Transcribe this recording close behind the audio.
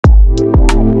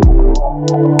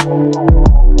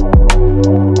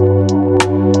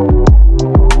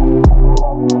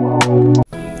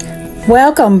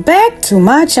Welcome back to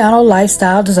my channel,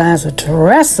 Lifestyle Designs with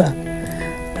Teresa.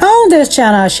 On this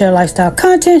channel, I share lifestyle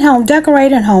content, home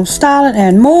decorating, home styling,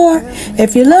 and more.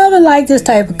 If you love and like this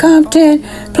type of content,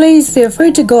 please feel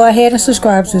free to go ahead and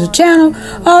subscribe to the channel.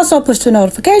 Also, push the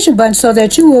notification button so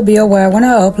that you will be aware when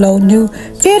I upload new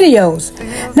videos.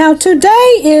 Now,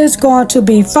 today is going to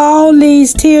be Fall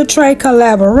Leaves Tier Tray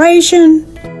collaboration.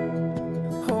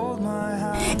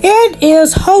 It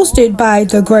is hosted by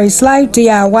the Grace Life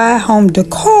DIY Home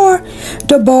Decor,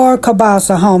 Deborah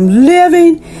Cabasa Home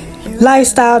Living,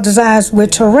 Lifestyle Designs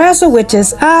with Teresa, which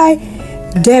is I,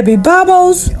 Debbie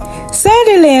Bubbles,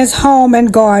 Sandy Lynn's Home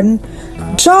and Garden,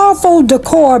 Joyful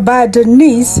Decor by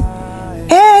Denise,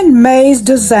 and May's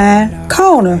Design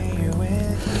Corner.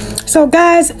 So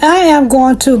guys, I am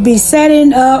going to be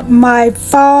setting up my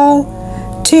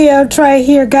fall tier tray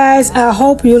here, guys. I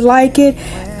hope you like it.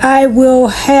 I will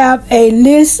have a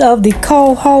list of the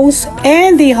co-hosts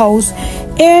and the hosts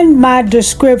in my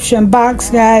description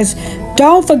box, guys.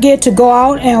 Don't forget to go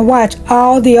out and watch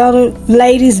all the other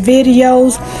ladies'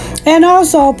 videos. And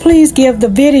also, please give the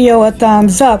video a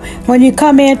thumbs up. When you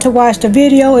come in to watch the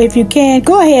video, if you can,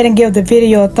 go ahead and give the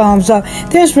video a thumbs up.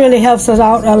 This really helps us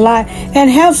out a lot and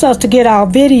helps us to get our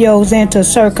videos into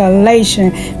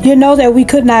circulation. You know that we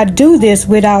could not do this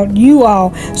without you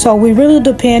all. So we really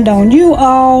depend on you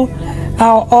all,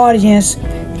 our audience,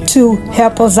 to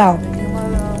help us out.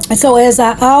 And so as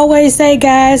I always say,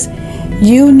 guys,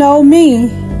 you know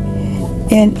me.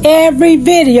 In every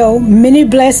video, many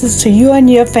blessings to you and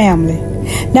your family.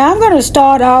 Now I'm going to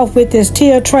start off with this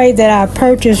tier tray that I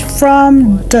purchased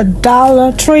from the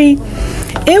Dollar Tree.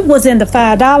 It was in the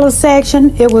 $5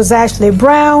 section. It was actually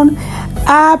brown.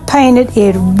 I painted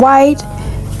it white.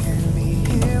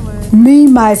 Me,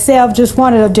 myself, just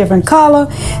wanted a different color.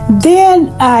 Then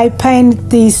I painted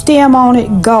the stem on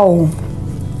it gold.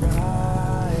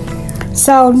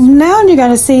 So now you're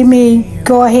going to see me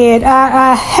go ahead.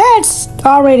 I had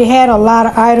already had a lot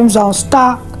of items on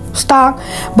stock,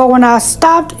 but when I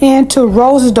stopped into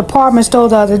Roses Department Store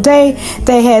the other day,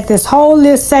 they had this whole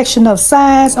list section of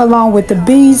signs along with the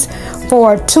beads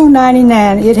for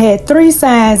 $2.99. It had 3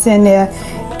 signs in there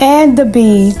and the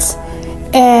beads,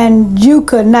 and you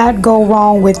could not go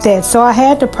wrong with that. So I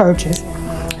had to purchase.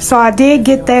 So I did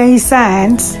get these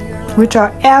signs, which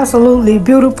are absolutely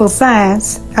beautiful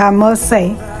signs, I must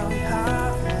say,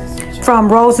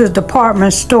 from Roses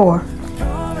Department Store.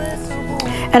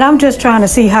 And I'm just trying to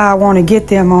see how I want to get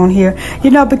them on here.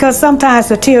 You know, because sometimes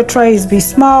the tier trays be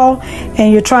small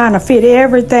and you're trying to fit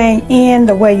everything in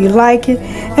the way you like it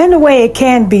and the way it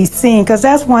can be seen. Because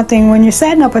that's one thing, when you're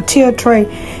setting up a tier tray,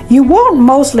 you want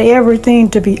mostly everything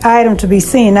to be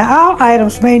seen. Now, all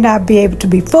items may not be able to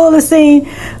be fully seen,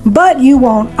 but you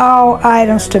want all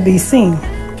items to be seen.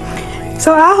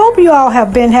 So I hope you all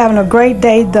have been having a great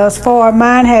day thus far.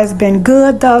 Mine has been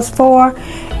good thus far.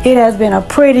 It has been a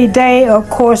pretty day. Of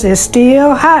course, it's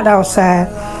still hot outside.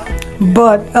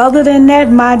 But other than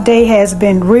that, my day has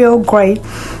been real great.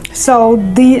 So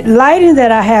the lighting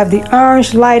that I have, the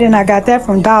orange lighting, I got that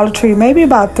from Dollar Tree maybe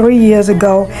about 3 years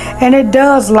ago. And it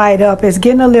does light up. It's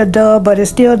getting a little dull, but it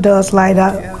still does light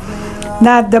up.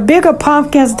 Now, the bigger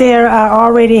pumpkins there, I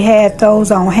already had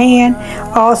those on hand.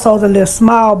 Also, the little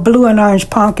small blue and orange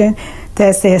pumpkin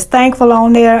that says thankful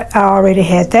on there, I already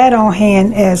had that on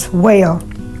hand as well.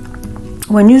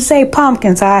 When you say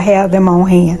pumpkins, I have them on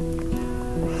hand.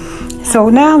 So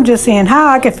now I'm just seeing how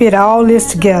I can fit all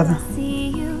this together.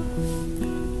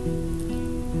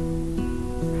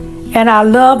 And I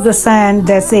love the sign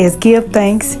that says give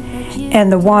thanks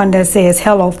and the one that says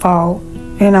hello fall.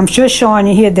 And I'm just showing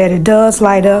you here that it does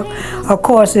light up. Of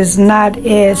course, it's not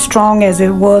as strong as it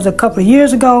was a couple of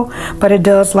years ago, but it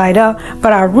does light up.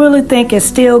 But I really think it's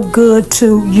still good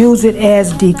to use it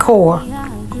as decor,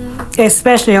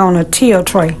 especially on a tier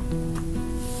tray.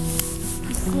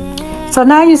 So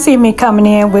now you see me coming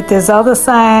in with this other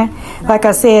sign. Like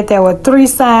I said, there were 3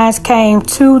 signs came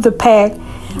to the pack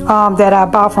that I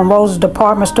bought from Roses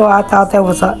Department Store. I thought that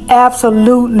was an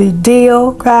absolutely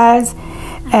deal, guys.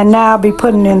 And now I'll be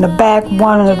putting in the back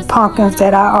one of the pumpkins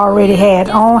that I already had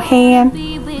on hand.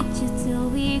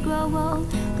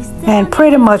 And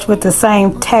pretty much with the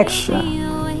same texture.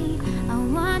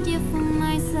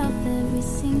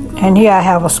 And here I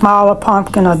have a smaller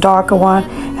pumpkin, a darker one.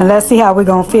 And let's see how we're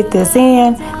going to fit this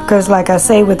in. because like I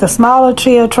say, with the smaller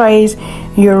tier trays,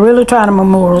 you're really trying to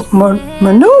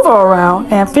maneuver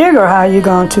around and figure how you're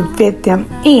going to fit them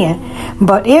in.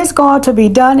 But it's going to be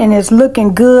done, and it's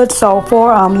looking good so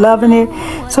far. I'm loving it.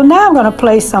 So now I'm going to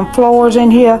place some flowers in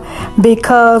here,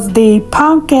 because the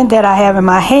pumpkin that I have in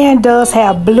my hand does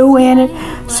have blue in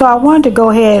it. So I wanted to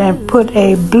go ahead and put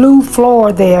a blue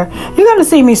flower there. You're going to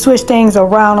see me switch things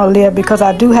around a little, because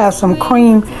I do have some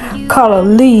cream color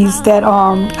leaves that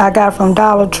I got from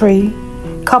Dollar Tree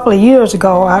a couple of years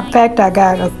ago. In fact, I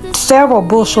got several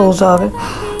bushels of it.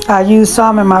 I used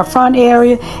some in my front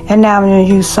area, and now I'm going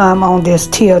to use some on this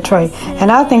tier tray.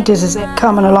 And I think this is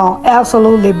coming along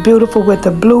absolutely beautiful with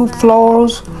the blue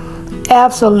florals.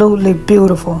 Absolutely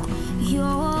beautiful.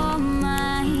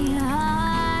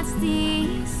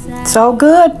 So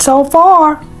good so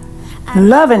far.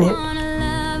 Loving it.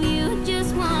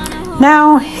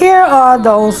 Now here are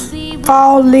those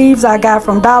fall leaves I got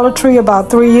from Dollar Tree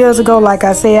about 3 years ago. Like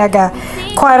I say, I got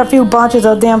quite a few bunches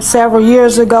of them several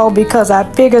years ago, because I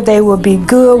figured they would be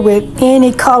good with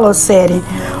any color setting,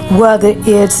 whether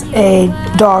it's a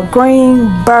dark green,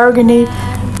 burgundy,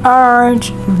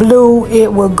 orange, blue.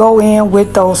 It will go in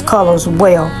with those colors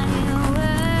well.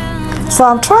 So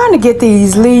I'm trying to get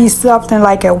these leaves something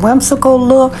like a whimsical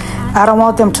look. I don't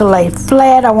want them to lay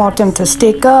flat. I want them to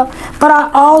stick up. But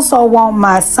I also want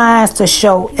my signs to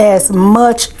show as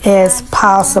much as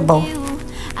possible.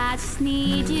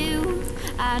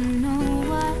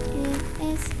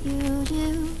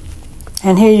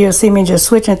 And here you'll see me just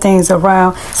switching things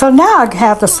around. So now I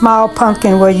have the small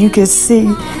pumpkin where you can see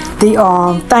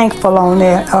the thankful on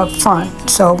there up front.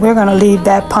 So we're going to leave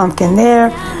that pumpkin there.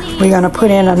 We're going to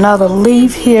put in another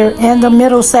leaf here in the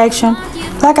middle section.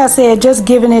 Like I said, just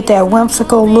giving it that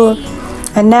whimsical look.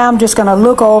 And now I'm just going to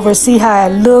look over, see how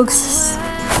it looks.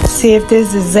 See if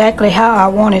this is exactly how I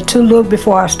want it to look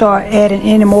before I start adding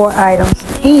any more items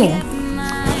in.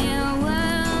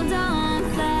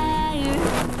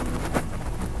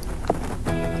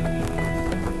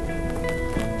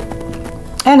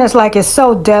 And it's like it's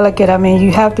so delicate. I mean,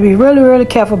 you have to be really, really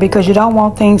careful, because you don't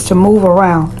want things to move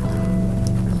around.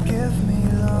 Give me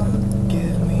love,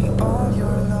 give me all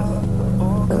your love,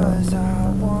 oh, 'cause I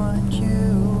want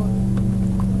you.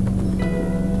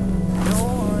 No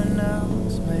one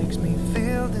else makes me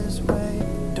feel this way.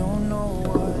 Don't know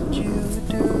what you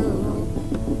do.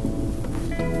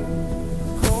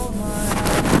 Hold my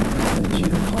hand, would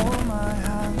you hold my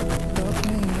hand? Look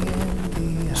me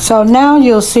in the eye. So now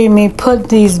you'll see me put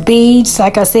these beads.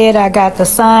 Like I said, I got the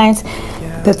signs,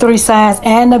 the 3 signs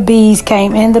and the beads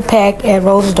came in the pack at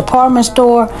Roses Department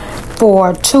Store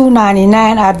for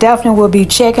 $2.99. I definitely will be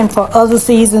checking for other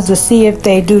seasons to see if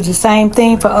they do the same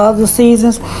thing for other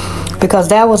seasons, because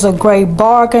that was a great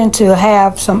bargain to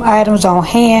have some items on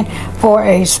hand for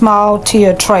a small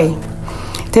tier tray.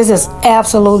 This is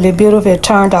absolutely beautiful. It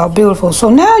turned out beautiful. So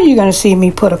now you're going to see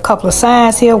me put a couple of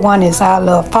signs here. One is I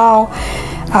Love Fall.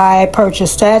 I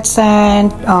purchased that sign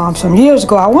some years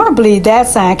ago. I want to believe that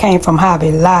sign came from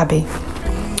Hobby Lobby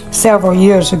several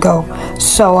years ago.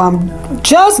 So I'm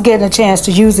just getting a chance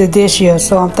to use it this year,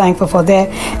 so I'm thankful for that.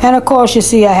 And of course, you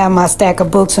see I have my stack of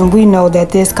books, and we know that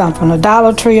this comes from the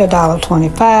Dollar Tree,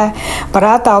 $1.25. But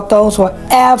I thought those were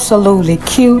absolutely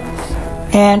cute,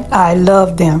 and I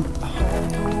love them.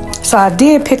 So I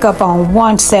did pick up on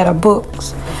one set of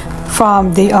books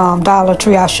from the Dollar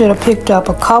Tree. I should have picked up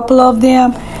a couple of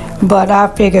them, but I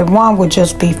figured one would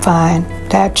just be fine.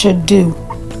 That should do.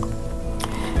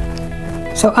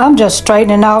 So I'm just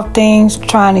straightening out things,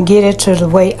 trying to get it to the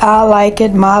way I like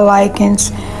it, my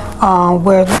likings,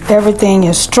 where everything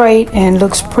is straight and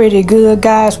looks pretty good.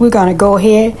 Guys, we're going to go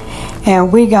ahead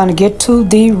and we're going to get to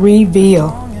the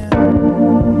reveal.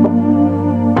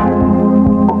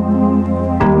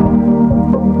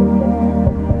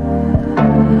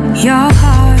 Your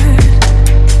heart,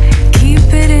 keep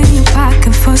it in your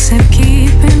pocket for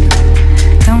safekeeping.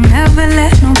 Don't ever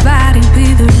let nobody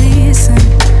be the reason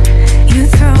you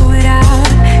throw it out,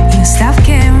 you stop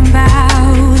caring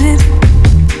about it.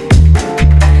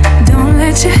 Don't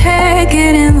let your head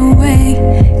get in the way,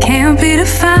 can't be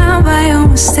defined by your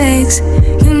mistakes.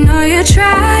 You know you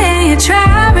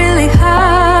try really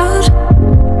hard,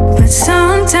 but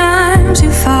sometimes you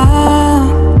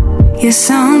fall. Yeah,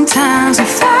 sometimes you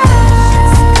fall.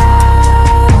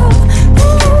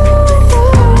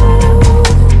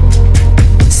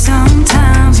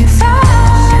 Sometimes you fall.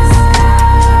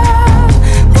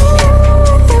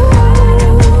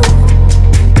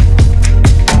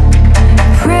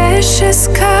 Precious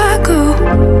cargo,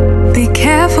 be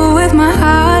careful with my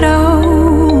heart, oh.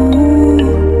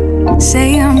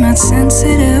 Say I'm not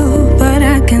sensitive, but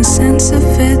I can sense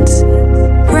if it's